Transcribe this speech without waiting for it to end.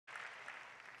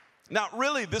Now,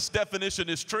 really, this definition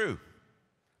is true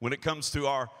when it comes to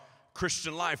our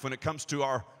Christian life, when it comes to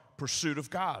our pursuit of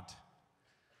God.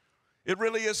 It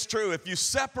really is true. If you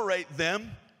separate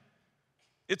them,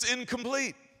 it's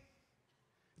incomplete.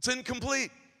 It's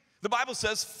incomplete. The Bible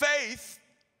says faith,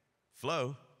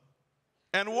 flow,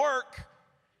 and work,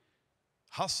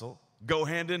 hustle, go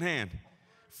hand in hand.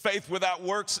 Faith without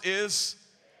works is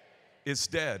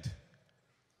dead.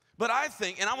 But I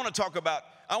think, and I want to talk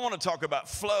about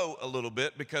flow a little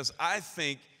bit, because I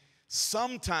think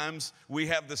sometimes we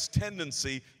have this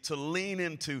tendency to lean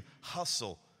into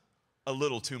hustle a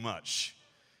little too much.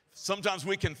 Sometimes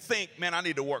we can think, man, I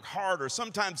need to work harder.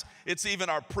 Sometimes it's even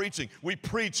our preaching. We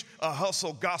preach a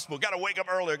hustle gospel. Got to wake up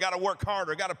earlier, got to work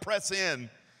harder, got to press in.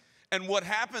 And what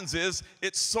happens is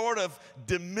it sort of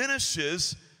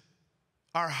diminishes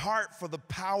our heart for the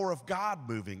power of God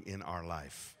moving in our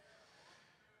life.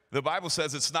 The Bible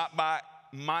says it's not by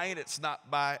might, it's not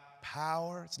by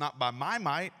power, it's not by my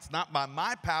might, it's not by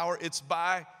my power, it's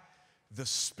by the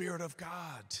Spirit of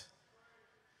God.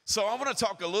 So I want to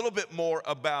talk a little bit more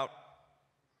about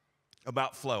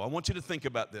flow. I want you to think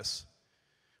about this.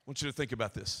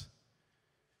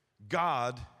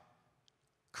 God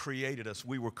created us.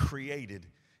 We were created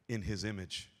in His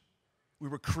image. We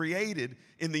were created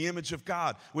in the image of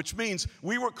God, which means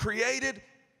we were created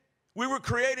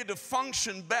to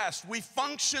function best. We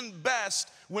function best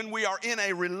when we are in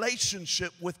a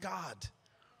relationship with God.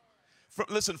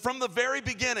 Listen, from the very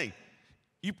beginning,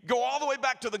 you go all the way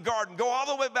back to the garden, go all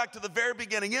the way back to the very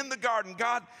beginning. In the garden,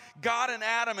 God and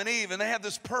Adam and Eve, and they had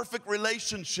this perfect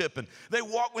relationship, and they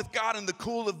walked with God in the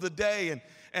cool of the day,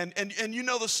 and you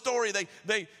know the story.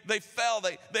 They fell.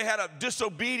 They had a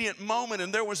disobedient moment,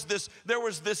 and there was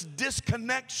this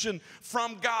disconnection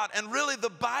from God. And really, the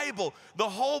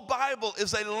whole Bible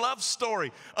is a love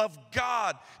story of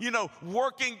God,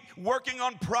 working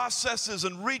on processes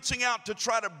and reaching out to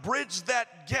try to bridge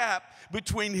that gap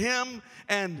between Him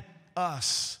and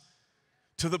us,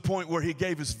 to the point where He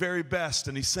gave His very best,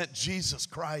 and He sent Jesus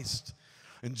Christ.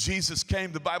 And Jesus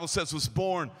came, the Bible says, was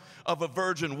born of a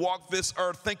virgin, walked this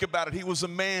earth. Think about it. He was a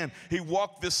man. He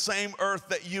walked this same earth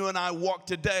that you and I walk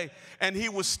today. And He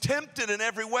was tempted in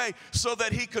every way so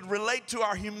that He could relate to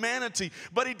our humanity.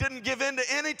 But He didn't give in to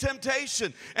any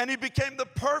temptation. And He became the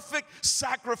perfect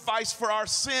sacrifice for our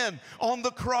sin on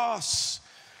the cross.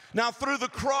 Now, through the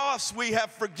cross, we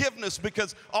have forgiveness,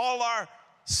 because all our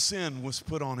sin was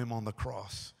put on Him on the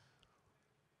cross.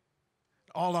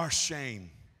 All our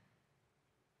shame.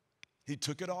 He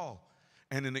took it all.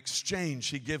 And in exchange,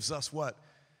 He gives us what?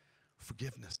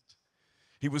 Forgiveness.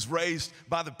 He was raised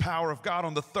by the power of God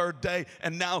on the third day.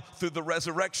 And now through the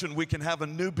resurrection, we can have a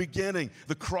new beginning.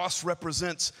 The cross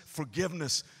represents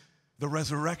forgiveness. The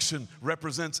resurrection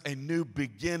represents a new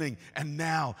beginning. And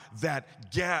now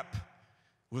that gap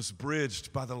was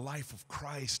bridged by the life of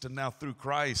Christ. And now through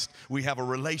Christ, we have a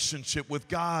relationship with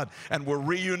God, and we're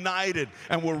reunited,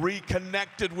 and we're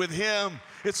reconnected with Him.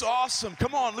 It's awesome.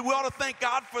 Come on, we ought to thank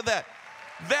God for that.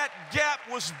 That gap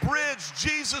was bridged.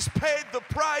 Jesus paid the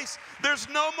price. There's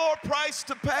no more price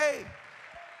to pay.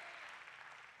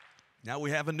 Now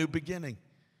we have a new beginning.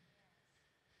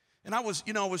 And I was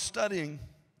studying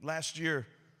last year,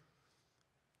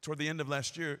 toward the end of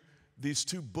last year, these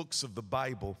two books of the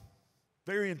Bible.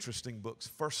 Very interesting books,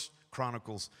 1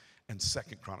 Chronicles and 2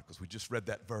 Chronicles. We just read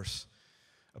that verse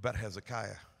about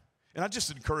Hezekiah. And I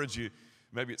just encourage you,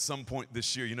 maybe at some point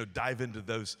this year, dive into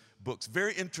those books.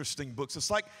 Very interesting books.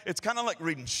 It's kind of like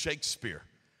reading Shakespeare.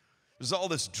 There's all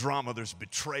this drama. There's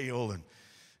betrayal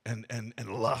and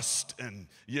lust and,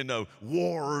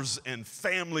 wars and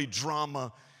family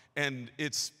drama. And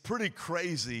it's pretty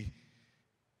crazy,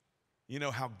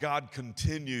 how God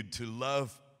continued to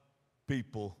love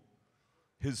people,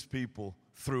 His people,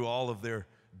 through all of their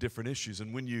different issues.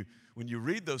 And when you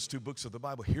read those two books of the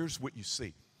Bible, here's what you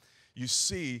see. You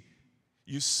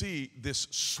see this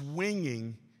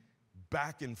swinging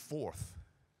back and forth.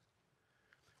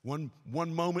 One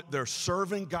moment they're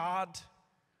serving God,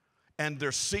 and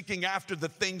they're seeking after the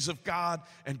things of God,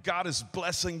 and God is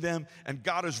blessing them, and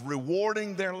God is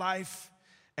rewarding their life,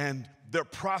 and they're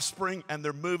prospering, and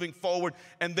they're moving forward.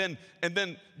 And then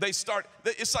they start,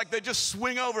 it's like they just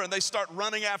swing over and they start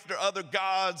running after other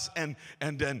gods, and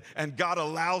God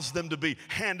allows them to be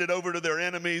handed over to their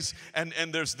enemies, and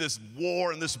there's this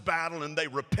war and this battle, and they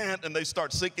repent and they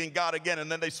start seeking God again,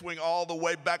 and then they swing all the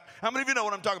way back. How many of you know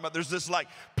what I'm talking about? There's this like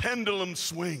pendulum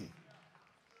swing.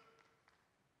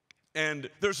 And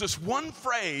there's this one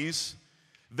phrase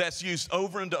that's used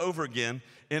over and over again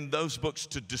in those books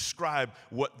to describe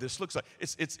what this looks like.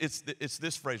 It's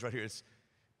this phrase right here.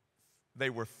 They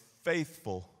were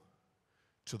faithful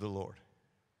to the Lord.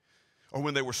 Or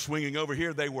when they were swinging over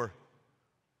here, they were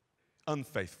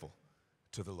unfaithful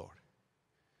to the Lord.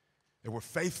 They were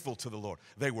faithful to the Lord.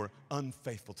 They were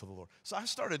unfaithful to the Lord. So I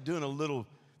started doing a little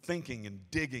thinking and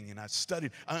digging, and I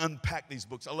studied. I unpacked these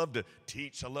books. I love to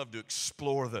teach. I love to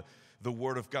explore the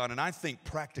Word of God. And I think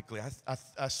practically,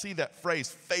 I see that phrase,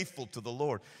 faithful to the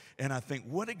Lord, and I think,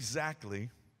 what exactly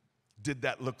did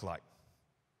that look like?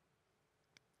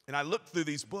 And I looked through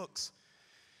these books,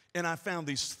 and I found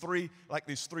these three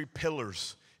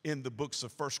pillars in the books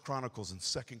of 1 Chronicles and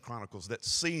 2 Chronicles that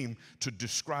seem to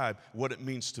describe what it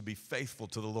means to be faithful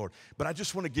to the Lord. But I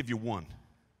just want to give you one.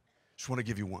 Just want to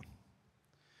give you one.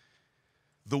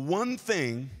 The one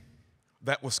thing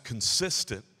that was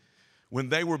consistent when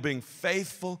they were being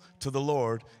faithful to the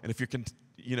Lord, and if you're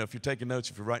taking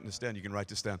notes, if you're writing this down, you can write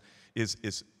this down,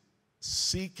 is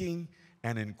seeking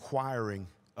and inquiring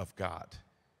of God.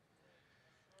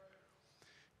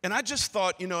 And I just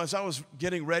thought, as I was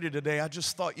getting ready today, I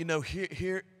just thought,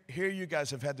 here you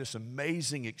guys have had this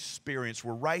amazing experience.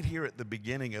 We're right here at the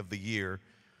beginning of the year.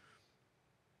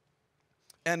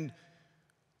 And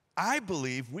I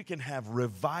believe we can have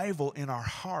revival in our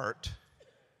heart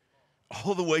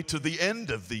all the way to the end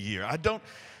of the year. I don't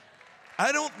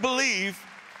believe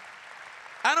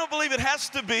it has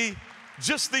to be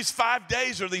just these 5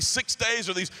 days or these 6 days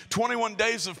or these 21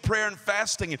 days of prayer and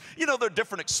fasting. And, there are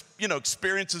different,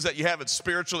 experiences that you have. It's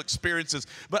spiritual experiences.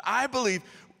 But I believe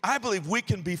we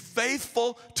can be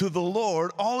faithful to the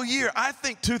Lord all year. I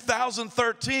think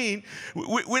 2013,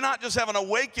 we're not just have an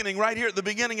awakening right here at the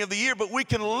beginning of the year, but we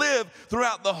can live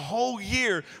throughout the whole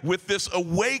year with this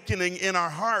awakening in our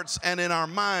hearts and in our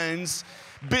minds,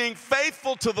 being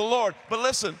faithful to the Lord. But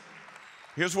listen,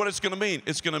 here's what it's going to mean.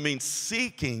 It's going to mean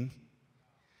seeking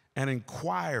and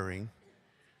inquiring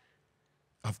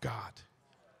of God.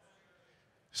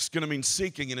 It's going to mean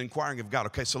seeking and inquiring of God.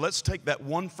 Okay, so let's take that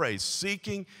one phrase,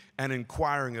 seeking and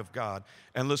inquiring of God,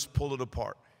 and let's pull it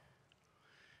apart.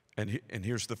 And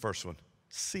here's the first one,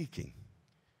 seeking.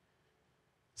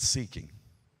 Seeking.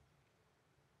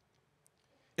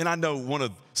 And I know one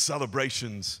of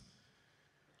Celebration's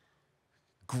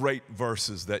great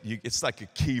verses it's like a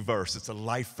key verse, it's a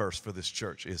life verse for this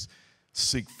church, is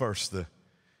seek first the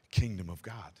kingdom of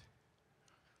God.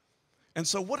 And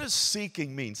so what does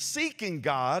seeking mean? Seeking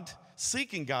God,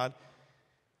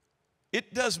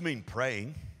 it does mean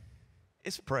praying.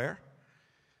 It's prayer.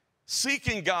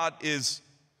 Seeking God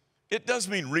it does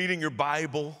mean reading your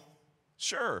Bible.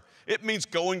 Sure. It means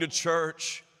going to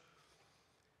church.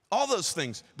 All those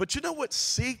things. But you know what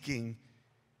seeking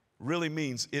really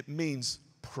means? It means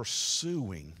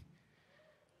pursuing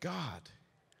God.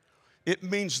 It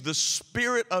means the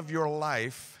spirit of your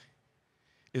life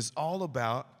is all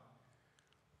about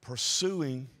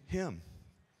pursuing Him.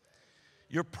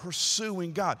 You're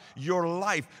pursuing God. Your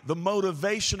life, the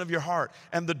motivation of your heart,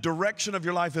 and the direction of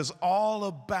your life is all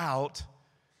about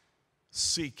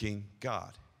seeking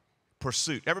God.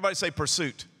 Pursuit. Everybody say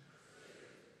pursuit.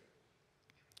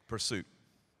 Pursuit.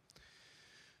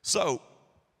 So,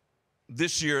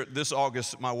 this year, this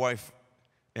August, my wife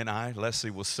and I,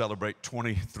 Leslie, will celebrate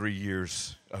 23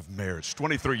 years of marriage.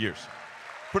 23 years.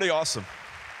 Pretty awesome.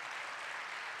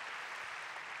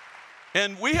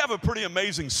 And we have a pretty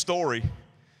amazing story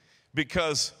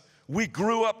because we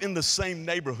grew up in the same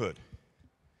neighborhood.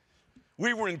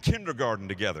 We were in kindergarten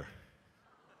together.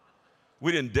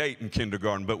 We didn't date in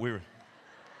kindergarten, but we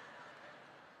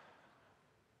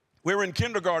were in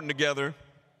kindergarten together.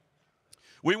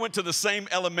 We went to the same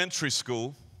elementary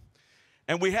school,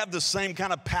 and we had the same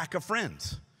kind of pack of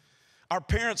friends. Our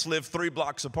parents lived 3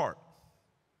 blocks apart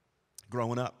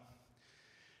growing up.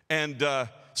 And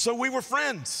so we were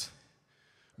friends.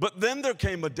 But then there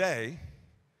came a day,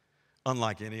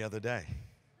 unlike any other day,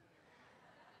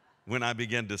 when I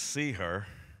began to see her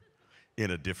in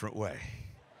a different way.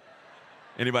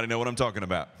 Anybody know what I'm talking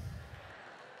about?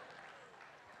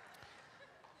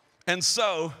 And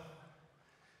so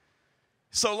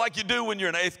like you do when you're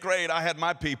in 8th grade, I had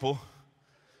my people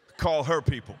call her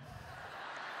people.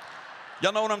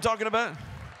 Y'all know what I'm talking about?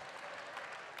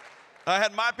 I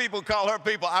had my people call her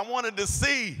people. I wanted to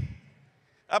see.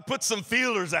 I put some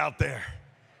feelers out there.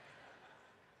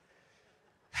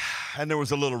 And there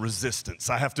was a little resistance.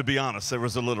 I have to be honest, there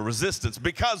was a little resistance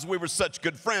because we were such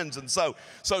good friends. And so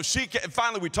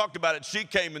finally we talked about it. She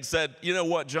came and said, you know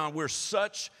what, John, we're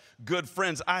such good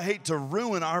friends. I hate to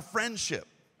ruin our friendship.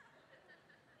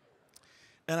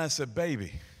 And I said,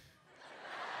 baby,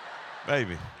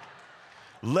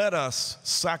 let us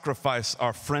sacrifice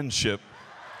our friendship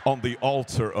on the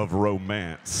altar of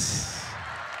romance.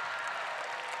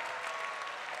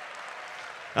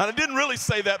 And I didn't really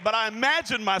say that, but I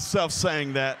imagined myself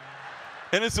saying that,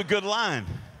 and it's a good line.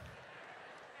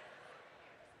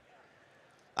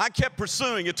 I kept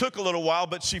pursuing. It took a little while,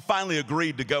 but she finally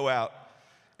agreed to go out,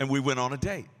 and we went on a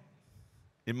date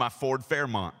in my Ford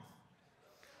Fairmont.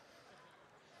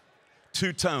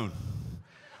 Two-tone,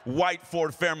 white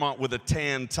Ford Fairmont with a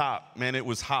tan top. Man, it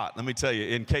was hot. Let me tell you,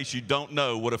 in case you don't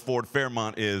know what a Ford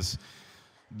Fairmont is,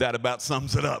 that about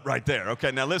sums it up right there.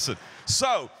 Okay, now listen.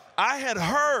 So I had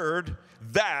heard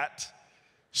that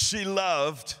she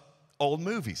loved old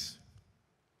movies.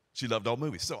 She loved old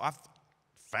movies. So I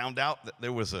found out that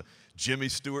there was a Jimmy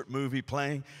Stewart movie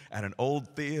playing at an old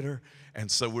theater. And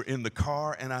so we're in the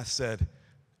car, and I said,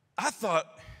 I thought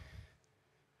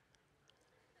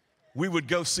we would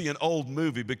go see an old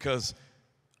movie because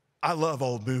I love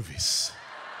old movies.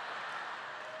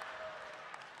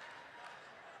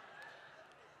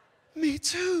 Me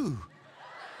too.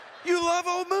 You love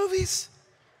old movies?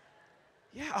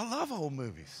 Yeah, I love old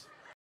movies.